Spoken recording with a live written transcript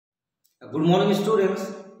Good morning,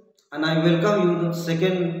 students, and I welcome you to the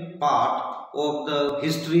second part of the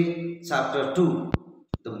history chapter 2,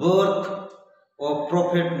 the birth of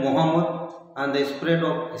Prophet Muhammad and the spread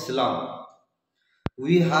of Islam.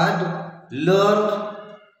 We had learned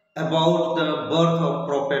about the birth of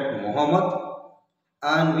Prophet Muhammad,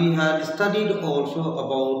 and we had studied also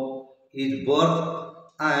about his birth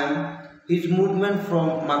and his movement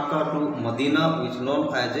from Makkah to Medina, which is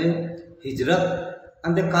known as a Hijrat,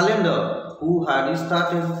 and the calendar who had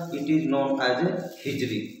started it is known as a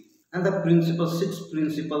Hijri, and the six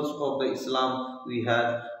principles of the Islam we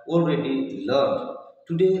had already learned.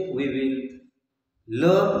 Today we will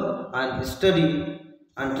learn and study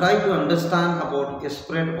and try to understand about the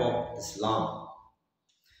spread of Islam.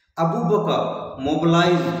 Abu Bakr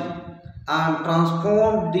mobilized and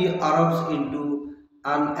transformed the Arabs into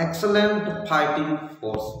an excellent fighting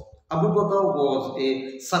force. Abu Bakr was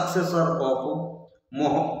a successor of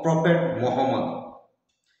Prophet Muhammad.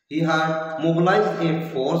 He had mobilized a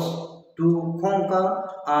force to conquer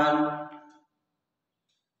and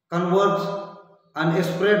convert and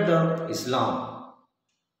spread the Islam.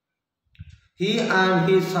 He and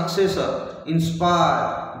his successor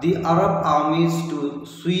inspired the Arab armies to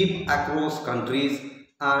sweep across countries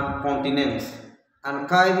and continents and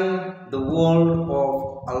carry the word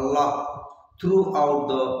of Allah throughout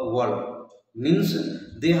the world. Means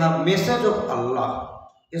they have message of Allah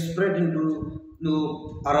spread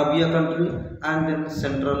into Arabia country and then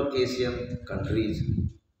Central Asian countries.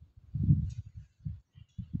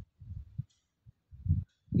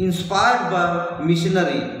 Inspired by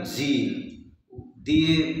missionary zeal,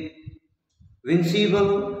 the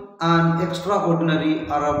invincible and extraordinary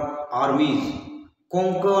Arab armies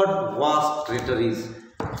conquered vast territories.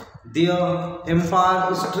 Their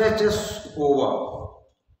empire stretches over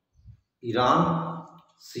Iran,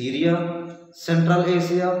 Syria, Central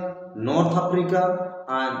Asia, North Africa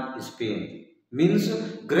and Spain. Means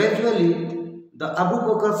gradually the Abu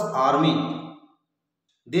Bakr's army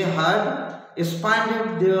they had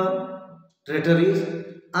expanded their territories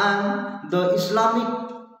and the Islamic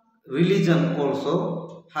religion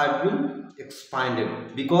also had been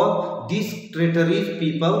expanded because these territories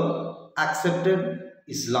people accepted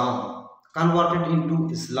Islam, converted into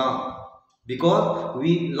Islam. Because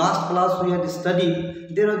we last class we had studied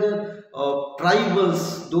there are the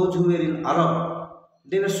tribals, those who were in Arab,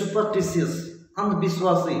 they were superstitious,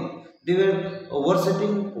 unbiswasi, they were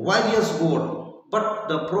worshipping various gods. But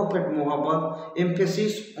the Prophet Muhammad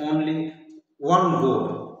emphasized only one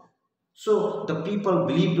God. So the people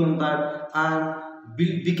believed on that and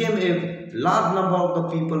became a large number of the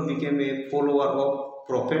people became a follower of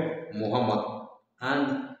Prophet Muhammad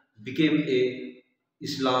and became a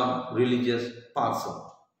Islam religious person.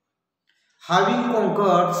 Having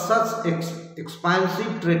conquered such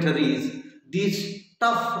expansive territories, these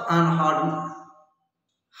tough and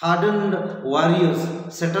hardened warriors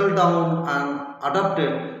settled down and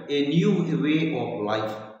adopted a new way of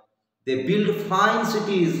life. They built fine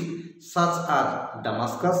cities such as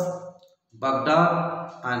Damascus,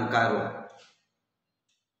 Baghdad and Cairo.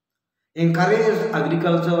 Encouraged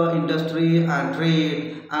agriculture, industry and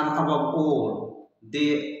trade, and above all,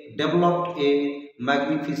 they developed a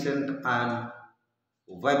magnificent and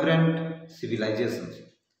vibrant civilization.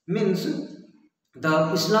 Means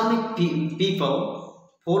the Islamic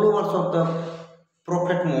people, followers of the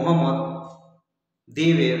Prophet Muhammad,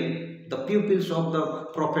 they were the pupils of the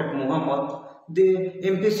Prophet Muhammad. They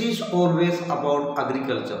emphasize always about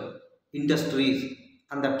agriculture, industries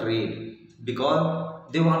and the trade because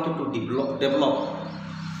they wanted to develop.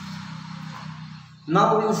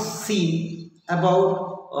 Now we'll see about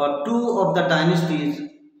two of the dynasties.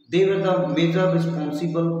 They were the major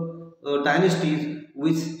responsible dynasties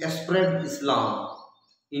which spread Islam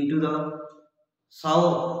into the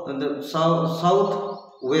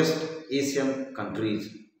southwest Asian countries.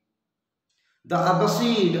 The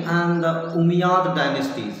Abbasid and the Umayyad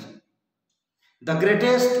dynasties. The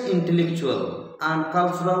greatest intellectual and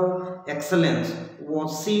cultural excellence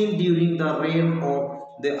was seen during the reign of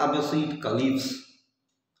the Abbasid caliphs.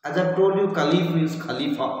 As I told you, caliph means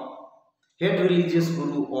Khalifa, head religious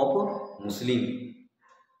guru of Muslim.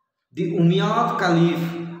 The Umayyad caliph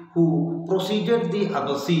who preceded the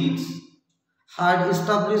Abbasids had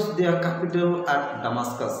established their capital at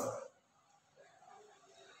Damascus.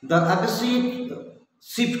 The Abbasid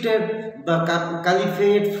shifted the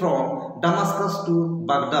caliphate from Damascus to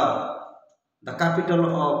Baghdad, the capital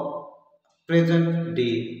of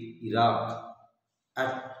present-day Iraq.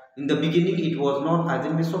 In the beginning, it was known as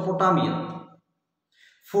Mesopotamia.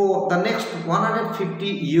 For the next 150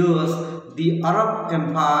 years, the Arab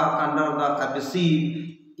Empire under the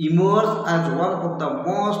Abbasid emerged as one of the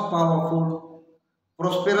most powerful,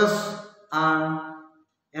 prosperous, and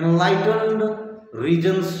enlightened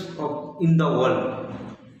regions in the world.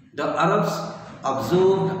 The Arabs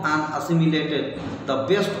absorbed and assimilated the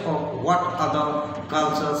best of what other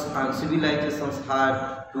cultures and civilizations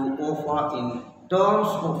had to offer in terms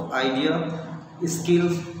of idea,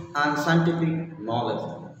 skills, and scientific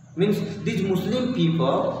knowledge. Means these Muslim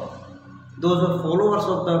people, those are followers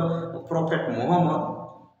of the Prophet Muhammad,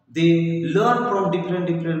 they learn from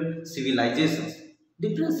different civilizations.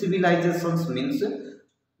 Different civilizations means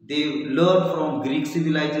they learn from Greek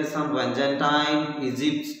civilization, Byzantine,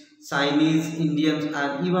 Egypt, Chinese, Indians,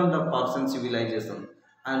 and even the Persian civilization.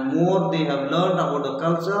 And more, they have learned about the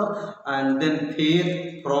culture and then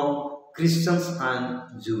faith from Christians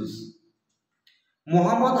and Jews.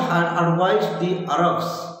 Muhammad had advised the Arabs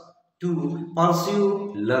to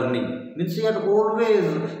pursue learning. Means he had always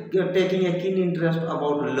taking a keen interest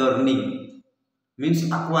about learning. Means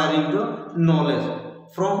acquiring the knowledge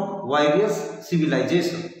from various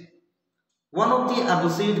civilizations. One of the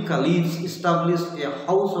Abbasid caliphs established a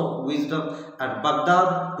house of wisdom at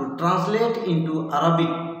Baghdad to translate into Arabic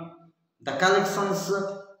the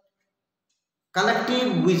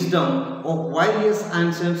collective wisdom of various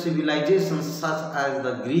ancient civilizations such as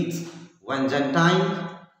the Greeks, Byzantine,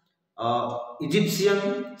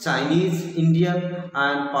 Egyptian, Chinese, Indian,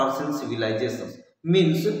 and Persian civilizations.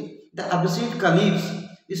 Means the Abbasid caliphs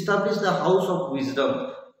established the house of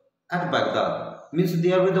wisdom at Baghdad. Means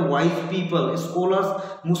there were the wise people, scholars,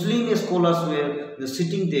 Muslim scholars were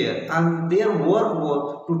sitting there, and their work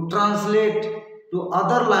was to translate to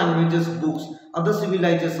other languages books, other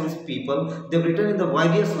civilizations people. They've written in the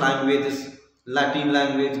various languages, Latin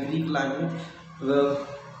language, Greek language,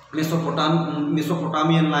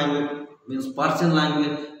 Mesopotamian language, means Persian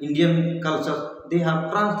language, Indian culture. They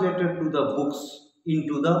have translated to the books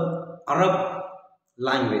into the Arab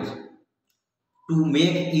language to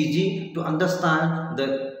make easy to understand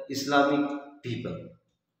the Islamic people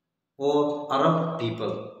or Arab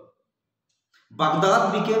people.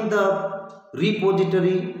 Baghdad became the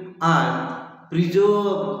repository and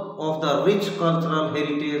preserve of the rich cultural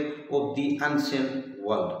heritage of the ancient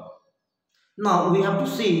world. Now we have to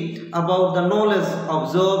see about the knowledge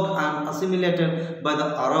observed and assimilated by the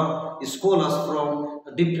Arab scholars from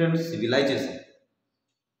different civilizations.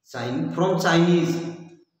 From Chinese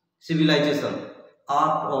civilization,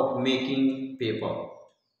 art of making paper,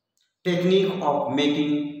 technique of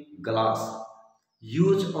making glass,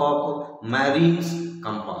 use of marine's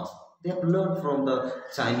compass. They have learned from the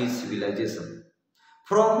Chinese civilization.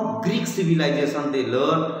 From Greek civilization, they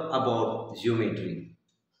learned about geometry.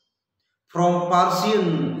 From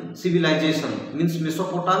Persian civilization, means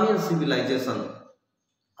Mesopotamian civilization,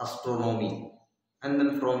 astronomy. And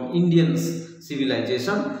then from Indian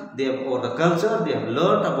civilization, they have, or the culture, they have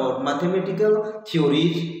learned about mathematical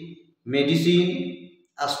theories, medicine,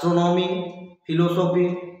 astronomy,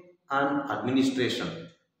 philosophy, and administration.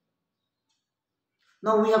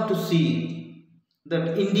 Now we have to see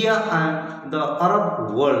that India and the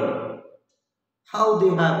Arab world, how they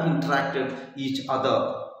have interacted each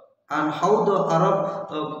other, and how the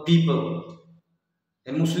Arab people,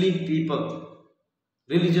 Muslim people,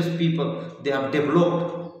 religious people, they have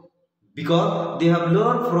developed because they have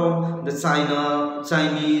learned from the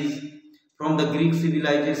Chinese, from the Greek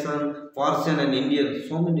civilization, Persian and Indian.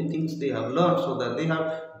 So many things they have learned, so that they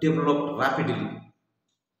have developed rapidly.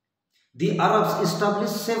 The Arabs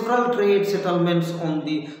established several trade settlements on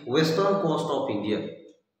the western coast of India.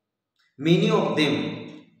 Many of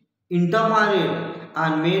them intermarried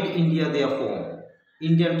and made India their home.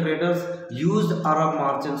 Indian traders used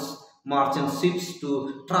Arab merchant ships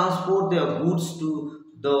to transport their goods to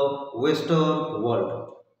the western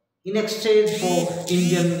world. In exchange for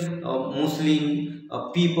Indian Muslim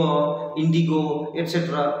people, indigo,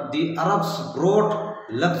 etc., the Arabs brought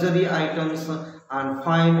luxury items and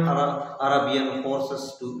fine Arabian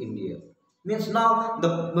horses to India. Means now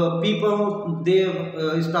the people, they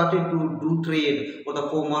started to do trade or the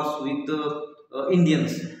commerce with the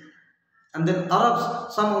Indians. And then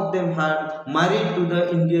Arabs, some of them had married to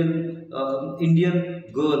the Indian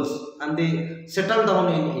girls, and they settled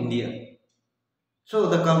down in India. So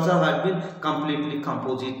the culture had been completely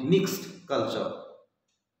composite, mixed culture.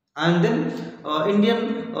 And then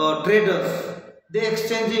Indian traders, they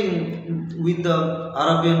exchanging with the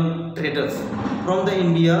Arabian traders from the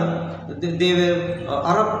India. They were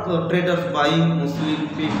Arab traders buying Muslim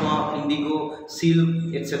paper, indigo,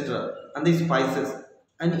 silk, etc., and the spices.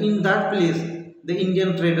 And in that place, the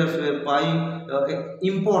Indian traders were buying,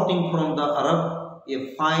 importing from the Arab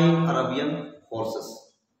a fine Arabian horses.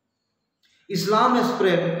 Islam has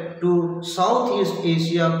spread to Southeast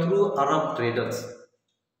Asia through Arab traders.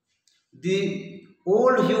 The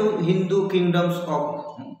old Hindu kingdoms of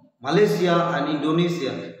Malaysia and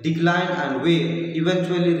Indonesia declined and were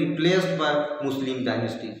eventually replaced by Muslim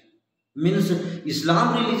dynasties. Means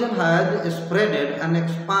Islam religion has spread and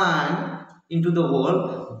expanded into the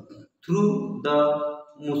world through the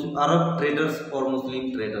Arab traders or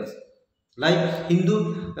Muslim traders. Like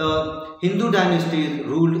Hindu dynasties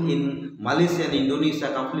ruled in Malaysia and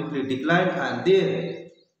Indonesia completely declined, and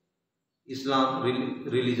there Islam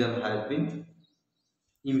religion has been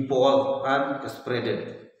imposed and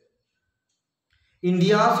spreaded.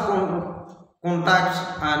 India's contacts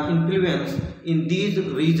and influence in these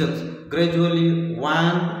regions gradually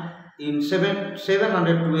waned in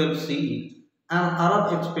 712 CE. An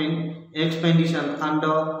Arab expedition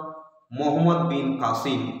under Muhammad bin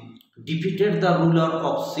Qasim defeated the ruler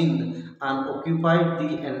of Sindh and occupied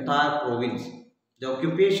the entire province. The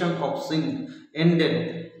occupation of Sindh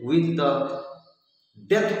ended with the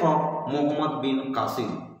death of Muhammad bin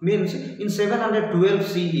Qasim. Means in 712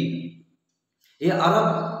 CE, a Arab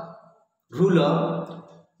ruler,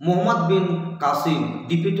 Muhammad bin Qasim,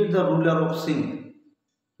 defeated the ruler of Sindh.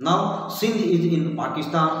 Now Sindh is in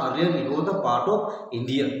Pakistan. Earlier it was a part of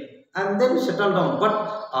India, and then settled down. But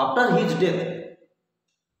after his death,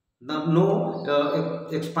 no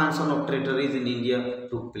expansion of territories in India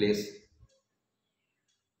took place.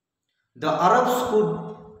 The Arabs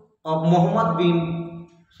of Muhammad bin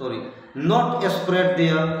not spread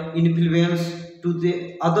their influence to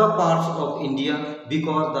the other parts of India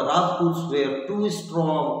because the Rajputs were too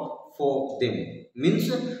strong for them. Means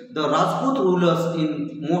the Rajput rulers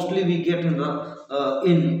mostly we get in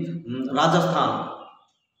Rajasthan,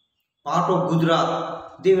 part of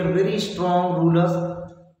Gujarat. They were very strong rulers.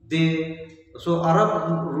 So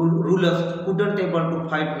Arab rulers couldn't able to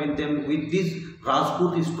fight with them, with these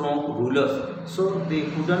Rajput strong rulers. So they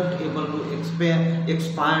couldn't able to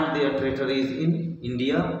expand their territories in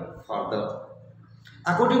India further.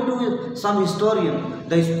 According to some historians,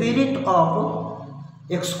 the spirit of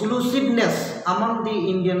exclusiveness among the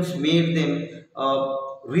Indians made them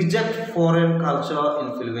reject foreign culture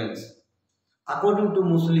influence. According to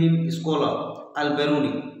Muslim scholar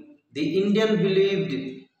Al-Biruni, the Indian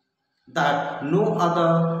believed that no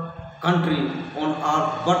other country on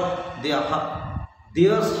earth but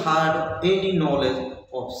theirs had any knowledge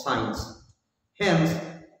of science. Hence,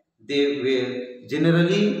 they were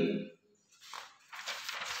generally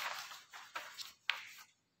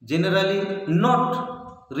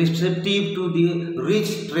not receptive to the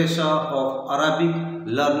rich treasure of Arabic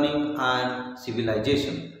learning and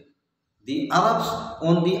civilization. The Arabs,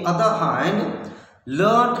 on the other hand,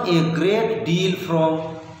 learned a great deal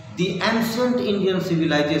from the ancient Indian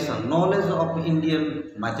civilization, knowledge of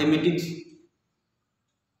Indian mathematics,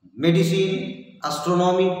 medicine,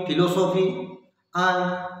 astronomy, philosophy,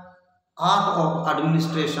 and art of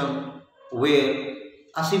administration were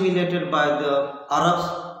assimilated by the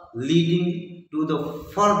Arabs, leading to the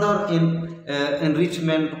further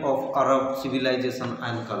enrichment of Arab civilization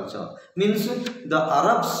and culture. Means the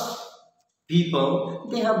Arabs people,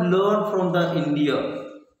 they have learned from the India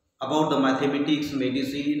about the mathematics,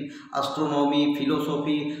 medicine, astronomy,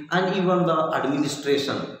 philosophy, and even the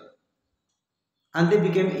administration, and they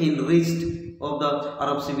became enriched of the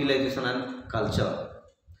Arab civilization and culture.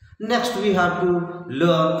 Next, we have to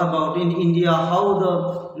learn about in India how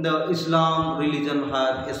the Islam religion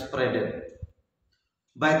had spreaded.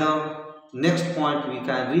 By the next point we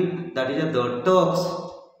can read, that is the Turks.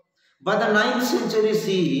 By the 9th century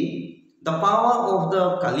CE, the power of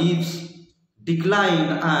the caliphs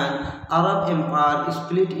declined and Arab empire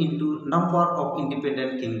split into number of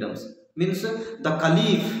independent kingdoms. Means the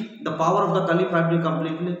caliph, the power of the caliph had been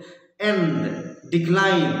completely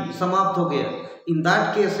declined, समाप्त हो गया. In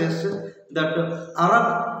that cases, that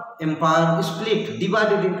Arab empire split,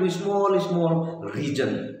 divided into small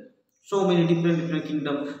region. So many different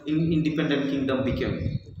kingdom, independent kingdom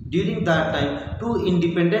became. During that time, 2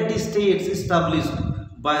 independent states established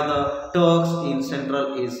by the Turks in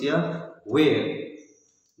Central Asia were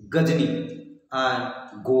Ghazni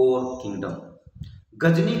and Ghor kingdom.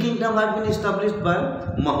 Ghazni kingdom had been established by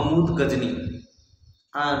Mahmud Ghazni,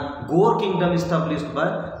 and Ghor kingdom established by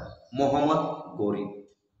Muhammad Ghori.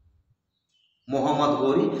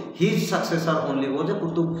 His successor only was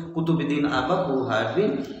Qutubuddin Aibak, who had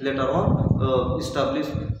been later on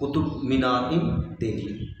established Qutub Minar in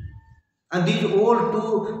Delhi. And these all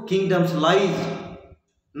 2 kingdoms lies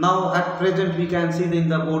now at present. We can see in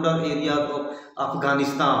the border areas of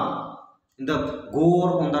Afghanistan, in the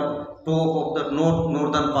Ghor on the top of the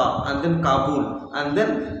northern part, and then Kabul, and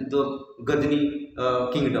then the Ghazni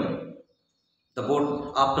kingdom, the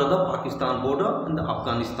border after the Pakistan border and the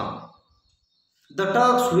Afghanistan. The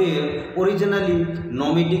Turks were originally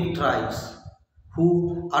nomadic tribes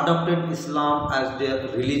who adopted Islam as their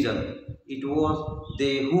religion. It was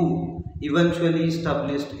they who eventually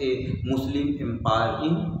established a Muslim empire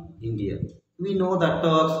in India. We know that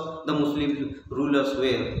Turks, the Muslim rulers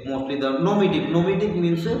were mostly the nomadic. Nomadic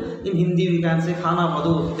means in Hindi we can say Khana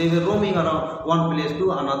Badus. They were roaming around one place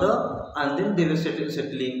to another, and then they were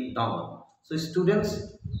settling down. So students,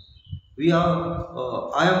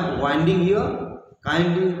 I am winding here.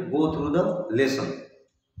 Kindly go through the lesson.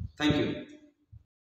 Thank you.